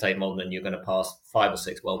get to Tate Modern, and you're going to pass 5 or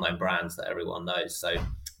 6 well-known brands that everyone knows. So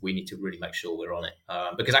we need to really make sure we're on it.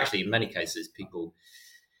 Because actually, in many cases, people,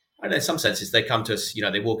 I know in some senses, they come to us,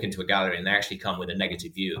 they walk into a gallery and they actually come with a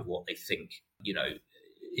negative view of what they think,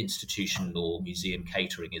 institution or museum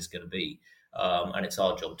catering is going to be. And it's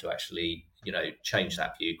our job to actually, change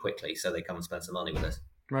that view quickly so they come and spend some money with us.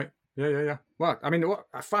 Right. Yeah. Well, I mean, what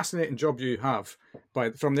a fascinating job you have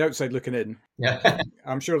from the outside looking in. Yeah.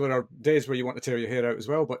 I'm sure there are days where you want to tear your hair out as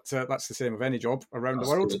well, but that's the same of any job around the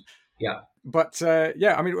world. Yeah. But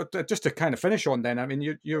I mean, just to kind of finish on then, I mean,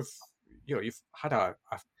 you've had a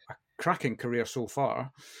cracking career so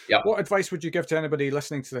far. Yeah. What advice would you give to anybody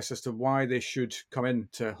listening to this as to why they should come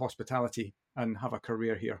into hospitality and have a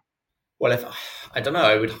career here? Well, I don't know,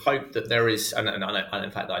 I would hope that there is, and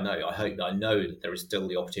in fact, I know that there is still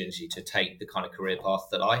the opportunity to take the kind of career path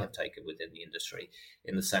that I have taken within the industry,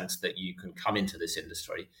 in the sense that you can come into this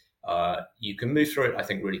industry, you can move through it, I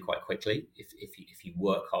think, really quite quickly if you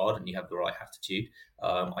work hard and you have the right attitude.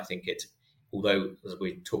 I think although, as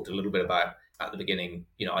we talked a little bit about at the beginning,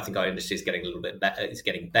 I think our industry is getting a little bit better. It's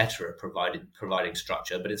getting better at providing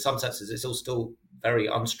structure, but in some senses, it's all still very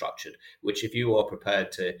unstructured. Which, if you are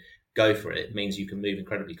prepared to go for it, means you can move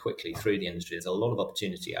incredibly quickly through the industry. There's a lot of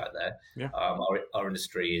opportunity out there. Yeah. Our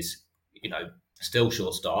industry is, still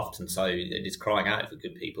short-staffed, and so it is crying out for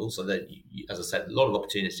good people. So that, as I said, a lot of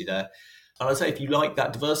opportunity there. And I'd say if you like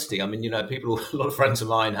that diversity, I mean, a lot of friends of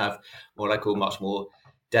mine have what I call much more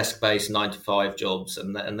desk-based 9 to 5 jobs,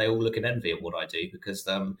 and they all look in envy at what I do, because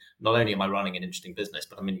not only am I running an interesting business,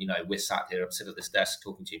 but I mean, we're sat here, I'm sitting at this desk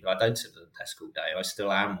talking to you, but I don't sit at the desk all day. I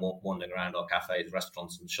still am wandering around our cafes,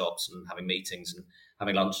 restaurants and shops, and having meetings and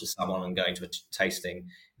having lunch with someone and going to a tasting.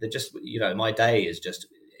 They're just, my day is just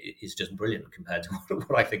brilliant compared to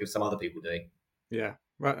what I think of some other people doing. Yeah,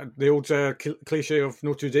 well, the old cliche of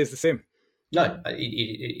no 2 days the same. No,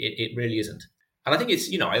 it really isn't. And I think it's,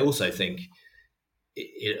 I also think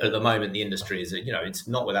at the moment the industry is, it's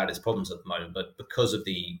not without its problems at the moment, but because of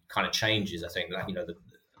the kind of changes, I think that,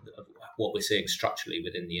 what we're seeing structurally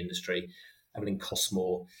within the industry, everything costs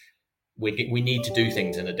more. We need to do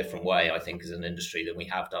things in a different way, I think, as an industry than we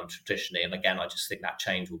have done traditionally. And again, I just think that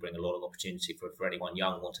change will bring a lot of opportunity for anyone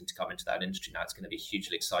young wanting to come into that industry. Now it's going to be a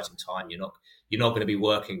hugely exciting time. You're not going to be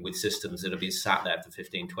working with systems that have been sat there for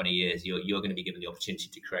 15, 20 years. You're going to be given the opportunity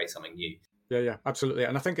to create something new. Yeah, absolutely.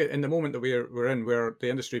 And I think in the moment that we're in, where the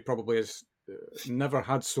industry probably has never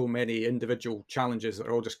had so many individual challenges that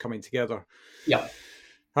are all just coming together. Yeah.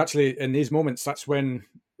 Actually, in these moments, that's when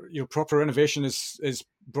proper innovation is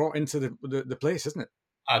brought into the place, isn't it?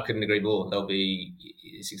 I couldn't agree more.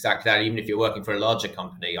 It's exactly that. Even if you're working for a larger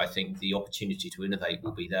company, I think the opportunity to innovate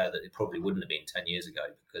will be there that it probably wouldn't have been 10 years ago,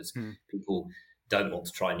 because people don't want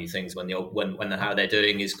to try new things when how they're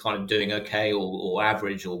doing is kind of doing okay or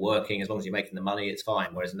average or working. As long as you're making the money, it's fine.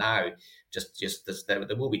 Whereas now, just there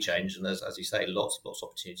will be change, and there's, as you say, lots of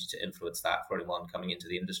opportunity to influence that for anyone coming into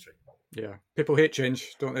the industry. Yeah, people hate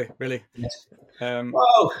change, don't they? Really? Yes.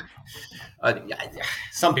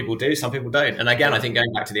 Some people do, some people don't. And again, I think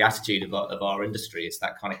going back to the attitude of our industry, it's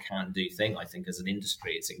that kind of can-do thing. I think as an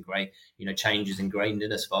industry, it's ingrained. Change is ingrained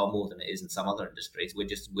in us far more than it is in some other industries.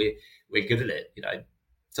 We're good at it.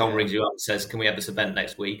 Someone rings you up and says, "Can we have this event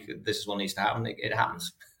next week? This is what needs to happen." It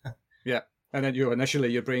happens. Yeah, and then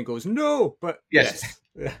initially your brain goes no, but yes.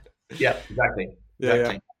 Yeah, exactly.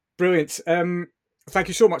 Yeah. Brilliant. Thank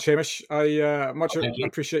you so much, Hamish. I much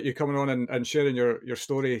appreciate you coming on and sharing your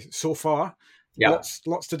story so far. Yeah.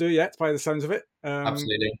 Lots to do yet, by the sounds of it.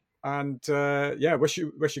 Absolutely. And wish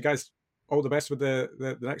you guys all the best with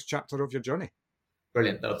the next chapter of your journey.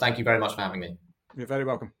 Brilliant. Thank you very much for having me. You're very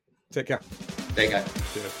welcome. Take care. Take care.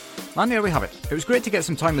 Cheers. And there we have it. It was great to get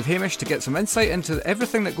some time with Hamish to get some insight into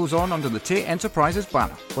everything that goes on under the Tate Enterprises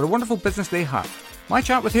banner. What a wonderful business they have. My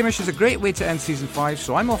chat with Hamish is a great way to end Season 5,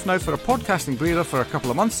 so I'm off now for a podcasting breather for a couple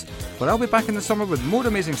of months, but I'll be back in the summer with more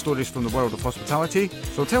amazing stories from the world of hospitality.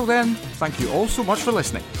 So till then, thank you all so much for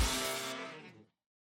listening.